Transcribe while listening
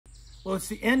Well, it's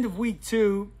the end of week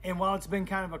 2, and while it's been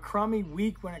kind of a crummy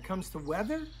week when it comes to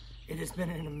weather, it has been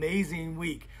an amazing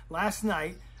week. Last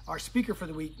night, our speaker for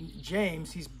the week,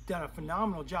 James, he's done a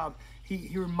phenomenal job. He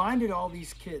reminded all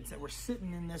these kids that were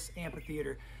sitting in this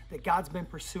amphitheater that God's been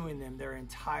pursuing them their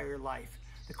entire life.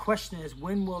 The question is,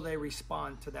 when will they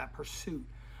respond to that pursuit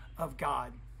of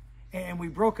God? And we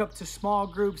broke up to small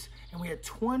groups, and we had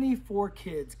 24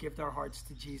 kids give their hearts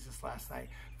to Jesus last night.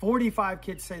 45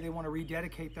 kids say they want to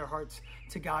rededicate their hearts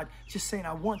to God, just saying,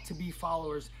 I want to be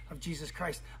followers of Jesus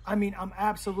Christ. I mean, I'm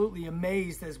absolutely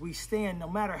amazed as we stand, no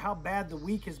matter how bad the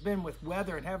week has been with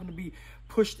weather and having to be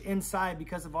pushed inside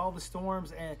because of all the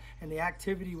storms and the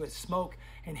activity with smoke.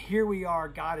 And here we are,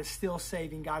 God is still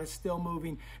saving, God is still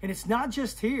moving. And it's not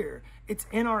just here, it's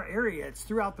in our area, it's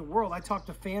throughout the world. I talked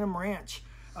to Phantom Ranch.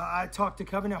 I talked to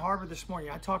Covenant Harbor this morning.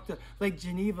 I talked to Lake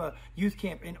Geneva Youth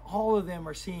Camp, and all of them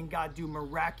are seeing God do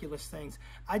miraculous things.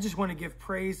 I just want to give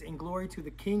praise and glory to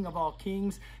the King of all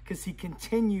kings, because he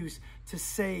continues to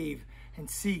save and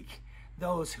seek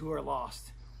those who are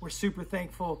lost. We're super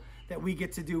thankful that we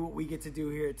get to do what we get to do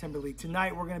here at Timberlake.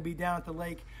 Tonight, we're going to be down at the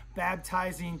lake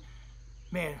baptizing.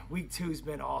 Man, week 2 has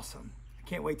been awesome. I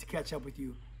can't wait to catch up with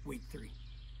you week 3.